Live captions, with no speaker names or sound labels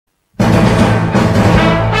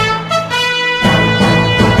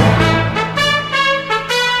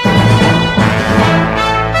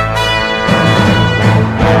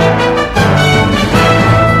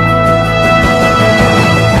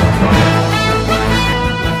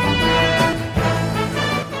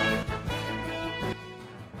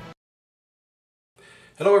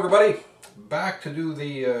Hello everybody, back to do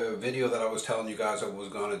the video that I was telling you guys I was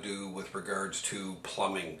going to do with regards to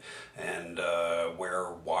plumbing and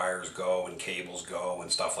where wires go and cables go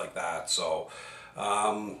and stuff like that. So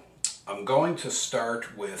I'm going to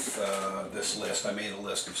start with this list. I made a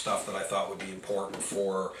list of stuff that I thought would be important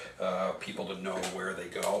for people to know where they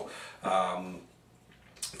go.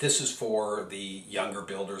 This is for the younger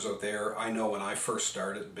builders out there. I know when I first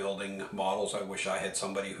started building models, I wish I had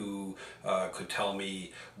somebody who could tell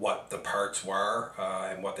me what the parts were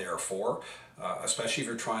and what they are for, especially if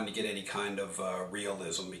you're trying to get any kind of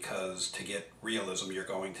realism, because to get realism you're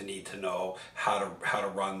going to need to know how to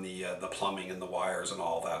run the plumbing and the wires and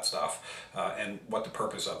all that stuff, and what the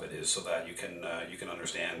purpose of it is, so that you can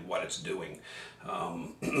understand what it's doing.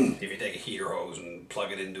 If you take a heater hose and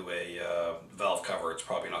plug it into a valve cover, it's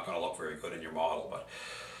probably not going to look very good in your model. But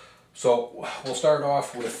so we'll start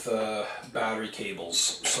off with battery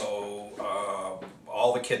cables. So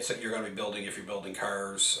all the kits that you're going to be building, if you're building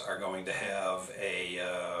cars, are going to have a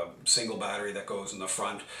single battery that goes in the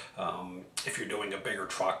front. If you're doing a bigger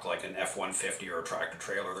truck like an F-150 or a tractor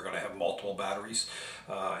trailer, they're going to have multiple batteries,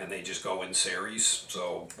 and they just go in series.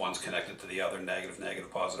 So one's connected to the other, negative, negative,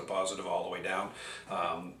 positive, positive, all the way down.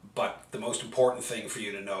 But the most important thing for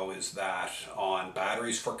you to know is that on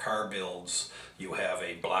batteries for car builds, you have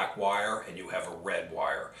a black wire and you have a red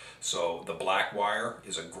wire. So the black wire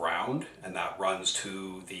is a ground, and that runs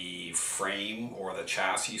to the frame or the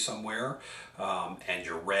chassis somewhere, and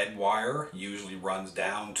your red wire usually runs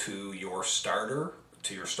down to your starter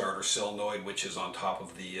solenoid, which is on top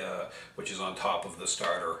of the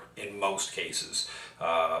starter in most cases.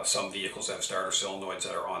 Some vehicles have starter solenoids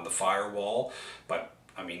that are on the firewall, but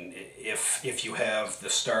I mean, if you have the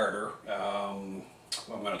starter, I'm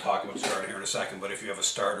going to talk about the starter here in a second, but if you have a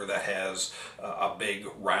starter that has a big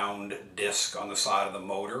round disc on the side of the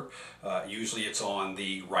motor, usually it's on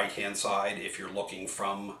the right hand side. If you're looking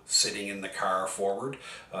from sitting in the car forward,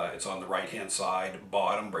 it's on the right hand side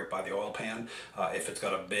bottom, right by the oil pan. If it's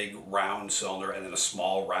got a big round cylinder and then a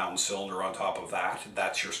small round cylinder on top of that,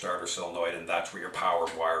 that's your starter solenoid, and that's where your power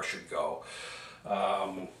wire should go.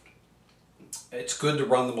 It's good to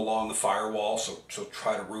run them along the firewall, so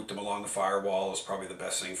try to route them along the firewall is probably the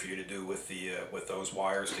best thing for you to do with those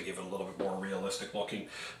wires, to give it a little bit more realistic looking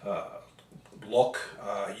look.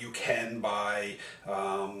 You can buy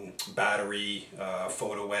battery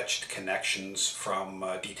photo etched connections from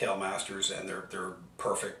Detail Masters, and they're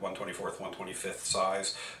perfect 1/24th, 1/25th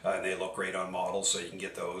size, and they look great on models. So you can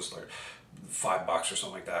get those like $5 or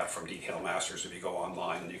something like that from Detail Masters if you go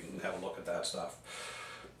online, and you can have a look at that stuff.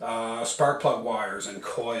 Spark plug wires and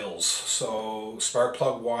coils. So spark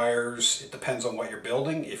plug wires, it depends on what you're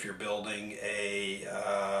building. If you're building a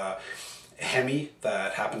Hemi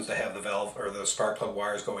that happens to have the valve or the spark plug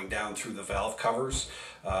wires going down through the valve covers,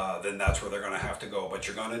 then that's where they're going to have to go. But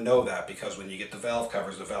you're going to know that because when you get the valve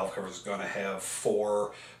covers is going to have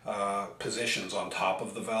 4 positions on top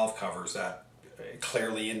of the valve covers that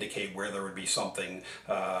clearly indicate where there would be something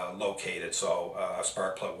located. So a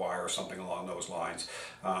spark plug wire or something along those lines.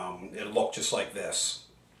 It'll look just like this.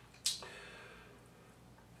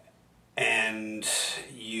 And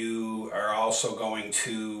you are also going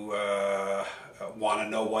to want to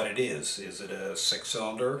know what it is. Is it a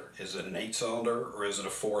 6-cylinder? Is it an 8-cylinder? Or is it a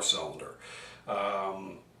 4-cylinder?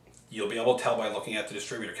 You'll be able to tell by looking at the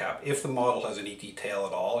distributor cap. If the model has any detail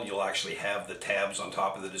at all, you'll actually have the tabs on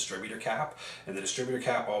top of the distributor cap, and the distributor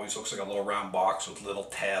cap always looks like a little round box with little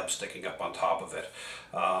tabs sticking up on top of it.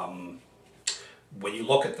 When you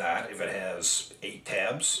look at that, if it has 8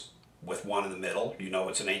 tabs with 1 in the middle, you know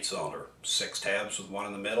it's an 8-cylinder. 6 tabs with 1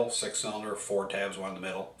 in the middle, 6-cylinder, 4 tabs, 1 in the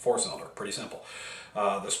middle, 4-cylinder. Pretty simple.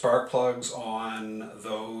 The spark plugs on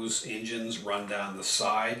those engines run down the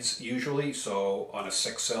sides usually. So on a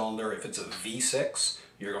 6-cylinder, if it's a V6,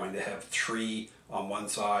 you're going to have 3 on one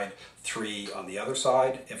side, 3 on the other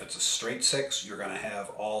side. If it's a straight 6, you're going to have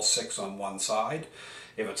all 6 on one side.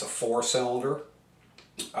 If it's a 4-cylinder,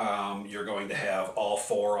 you're going to have all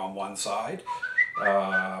 4 on one side.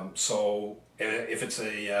 So if it's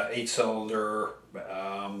a 8-cylinder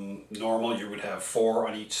normal, you would have 4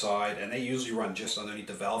 on each side, and they usually run just underneath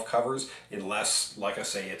the valve covers, unless, like I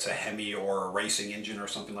say, it's a Hemi or a racing engine or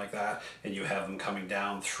something like that, and you have them coming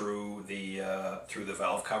down through the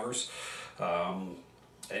valve covers.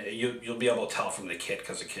 You'll be able to tell from the kit,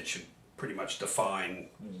 because the kit should pretty much define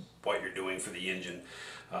what you're doing for the engine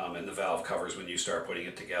and the valve covers when you start putting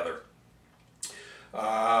it together.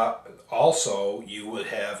 Also, you would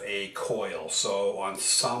have a coil. So on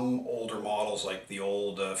some older models, like the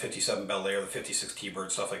old 57 Bel Air, the 56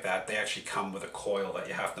 T-Bird, stuff like that, they actually come with a coil that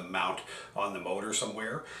you have to mount on the motor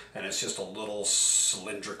somewhere, and it's just a little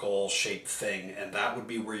cylindrical shaped thing, and that would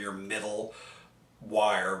be where your middle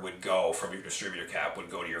wire would go from your distributor cap, would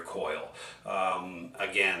go to your coil.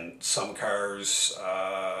 Again, some cars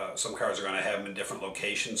are going to have them in different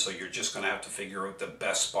locations, so you're just going to have to figure out the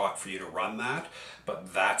best spot for you to run that.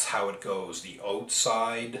 But that's how it goes. The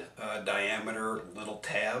outside diameter little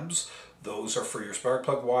tabs, those are for your spark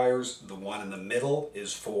plug wires. The one in the middle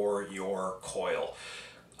is for your coil.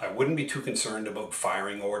 I wouldn't be too concerned about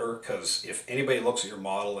firing order, because if anybody looks at your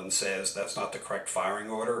model and says that's not the correct firing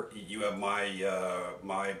order, you have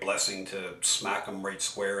my blessing to smack them right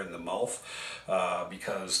square in the mouth,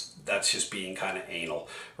 because that's just being kind of anal,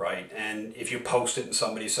 right? And if you post it and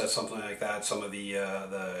somebody says something like that, some of the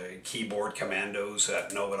keyboard commandos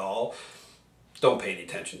that know it all, don't pay any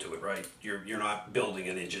attention to it, right? You're not building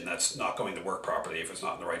an engine that's not going to work properly if it's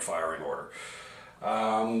not in the right firing order.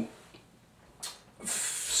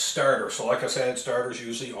 Starter. So like I said, starter's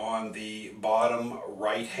usually on the bottom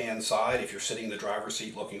right hand side if you're sitting in the driver's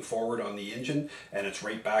seat looking forward on the engine, and it's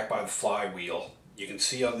right back by the flywheel. You can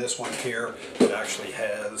see on this one here, it actually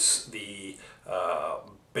has the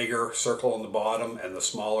bigger circle on the bottom and the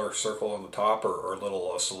smaller circle on the top, or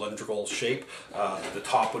little cylindrical shape. The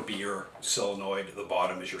top would be your solenoid, the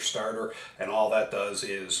bottom is your starter, and all that does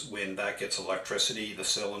is when that gets electricity, the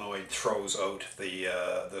solenoid throws out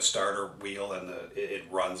the starter wheel, and it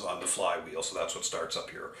runs on the flywheel. So that's what starts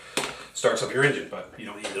up your engine. But you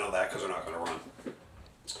don't need to know that because they're not going to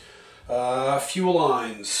run. Fuel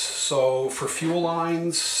lines. So for fuel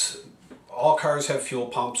lines, all cars have fuel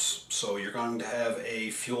pumps, so you're going to have a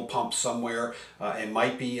fuel pump somewhere. It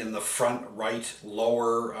might be in the front right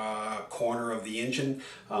lower corner of the engine.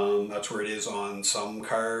 That's where it is on some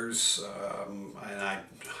cars, and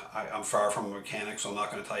I'm far from a mechanic, so I'm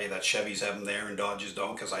not going to tell you that Chevys have them there and Dodges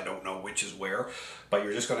don't, because I don't know which is where. But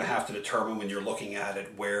you're just going to have to determine when you're looking at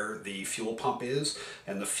it where the fuel pump is,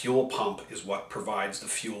 and the fuel pump is what provides the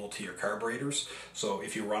fuel to your carburetors. So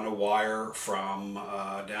if you run a wire from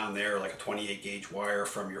down there, like a 28 gauge wire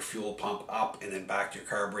from your fuel pump up and then back to your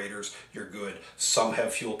carburetors, you're good. Some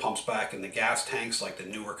have fuel pumps back in the gas tanks, like the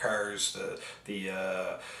newer cars, the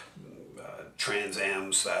Trans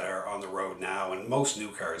Ams that are on the road now, and most new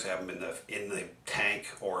cars have them in the tank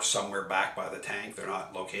or somewhere back by the tank. They're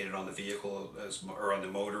not located on the vehicle or on the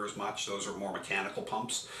motor as much. Those are more mechanical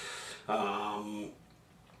pumps. And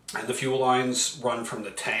the fuel lines run from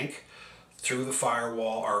the tank through the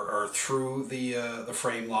firewall, or through the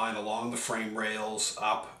frame line, along the frame rails,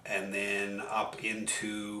 up, and then up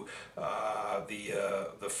into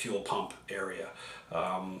the fuel pump area.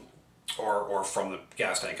 Or from the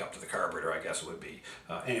gas tank up to the carburetor, I guess it would be.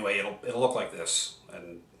 Anyway, it'll look like this,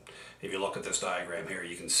 and if you look at this diagram here,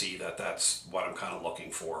 you can see that that's what I'm kind of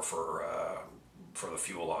looking for the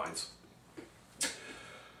fuel lines.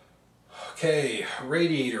 Okay,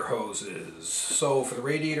 radiator hoses. So for the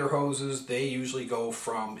radiator hoses, they usually go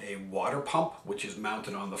from a water pump, which is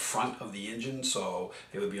mounted on the front of the engine. So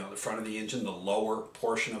it would be on the front of the engine, the lower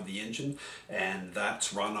portion of the engine, and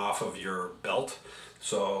that's run off of your belt.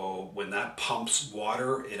 So when that pumps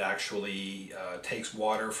water, it actually takes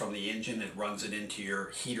water from the engine, it runs it into your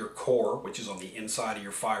heater core, which is on the inside of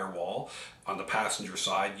your firewall, on the passenger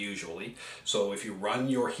side usually. So if you run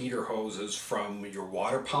your heater hoses from your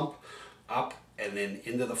water pump up and then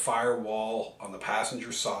into the firewall on the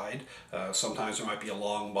passenger side, sometimes there might be a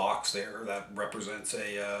long box there that represents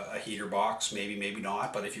a heater box, maybe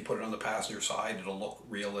not, but if you put it on the passenger side, it'll look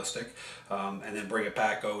realistic. And then bring it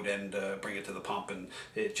back out and bring it to the pump, and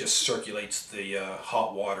it just circulates the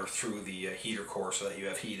hot water through the heater core so that you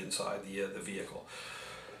have heat inside the vehicle.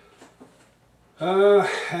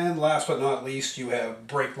 And last but not least, you have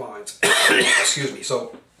brake lines. Excuse me.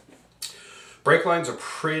 So brake lines are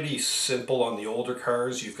pretty simple on the older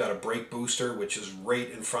cars. You've got a brake booster, which is right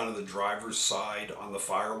in front of the driver's side on the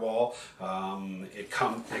firewall. It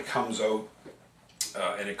comes out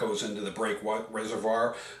and it goes into the brake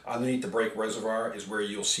reservoir. Underneath the brake reservoir is where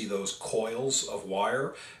you'll see those coils of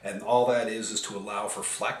wire, and all that is to allow for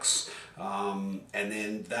flex. And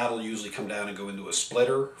then that'll usually come down and go into a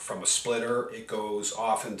splitter. From a splitter, it goes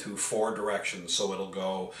off into 4 directions. So it'll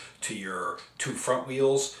go to your 2 front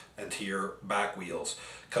wheels and to your back wheels.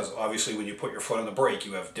 Because obviously when you put your foot on the brake,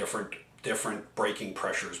 you have different braking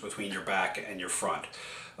pressures between your back and your front.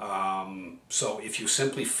 So if you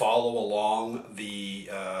simply follow along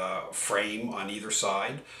the frame on either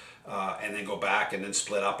side, and then go back and then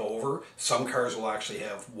split up over. Some cars will actually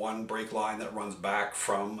have one brake line that runs back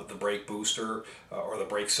from the brake booster or the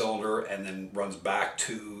brake cylinder and then runs back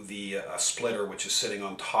to the splitter, which is sitting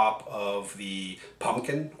on top of the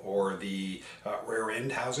pumpkin or the rear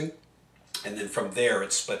end housing. And then from there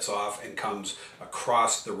it splits off and comes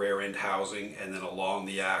across the rear end housing and then along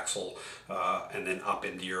the axle and then up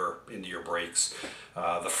into your brakes.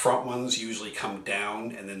 The front ones usually come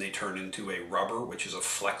down and then they turn into a rubber, which is a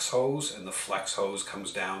flex hose, and the flex hose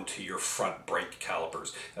comes down to your front brake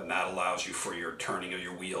calipers, and that allows you for your turning of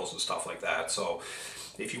your wheels and stuff like that. So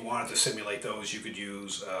if you wanted to simulate those, you could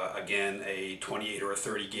use, again, a 28 or a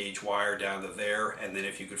 30 gauge wire down to there, and then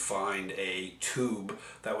if you could find a tube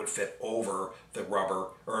that would fit over the rubber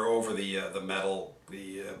or over the metal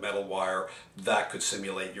wire, that could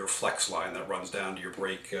simulate your flex line that runs down to your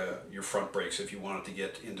brake, your front brakes, if you wanted to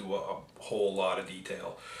get into a whole lot of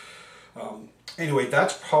detail. Anyway,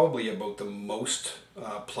 that's probably about the most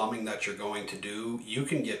plumbing that you're going to do. You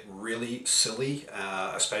can get really silly,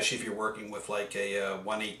 especially if you're working with like a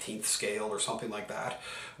 1/18 scale or something like that,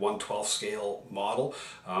 1/12 scale model,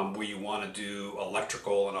 where you want to do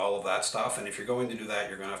electrical and all of that stuff. And if you're going to do that,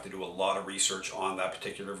 you're going to have to do a lot of research on that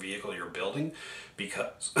particular vehicle you're building,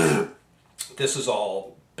 because this is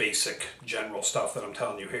all basic general stuff that I'm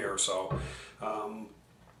telling you here. So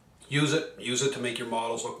use it to make your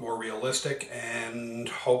models look more realistic, and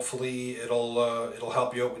hopefully it'll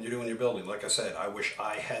help you out when you're doing your building. Like I said, I wish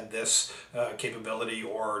I had this capability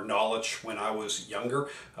or knowledge when I was younger.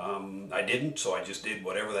 I didn't, so I just did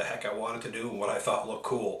whatever the heck I wanted to do and what I thought looked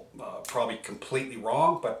cool. Probably completely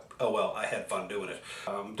wrong, but oh well, I had fun doing it.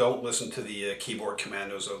 Don't listen to the keyboard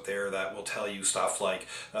commandos out there that will tell you stuff like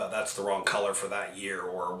that's the wrong color for that year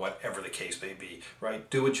or whatever the case may be, right?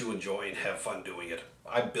 Do what you enjoy and have fun doing it.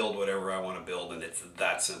 I build whatever I want to build, and it's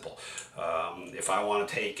that simple. If I want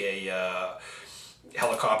to take a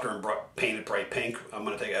helicopter and paint it bright pink, I'm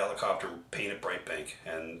going to take a helicopter and paint it bright pink,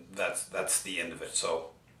 and that's the end of it. So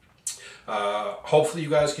hopefully you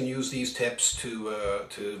guys can use these tips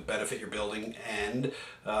to benefit your building and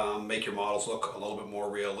make your models look a little bit more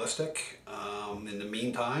realistic. In the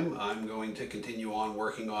meantime, I'm going to continue on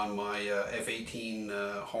working on my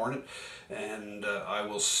F-18 Hornet, and I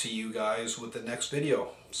will see you guys with the next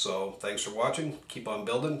video. So thanks for watching, keep on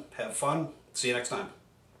building, have fun, see you next time.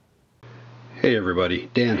 Hey everybody,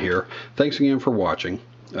 Dan here. Thanks again for watching.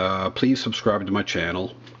 Please subscribe to my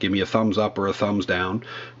channel, give me a thumbs up or a thumbs down,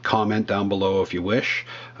 comment down below if you wish.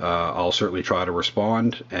 I'll certainly try to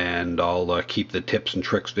respond, and I'll keep the tips and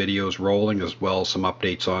tricks videos rolling, as well as some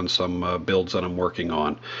updates on some builds that I'm working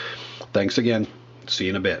on. Thanks again, see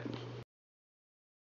you in a bit.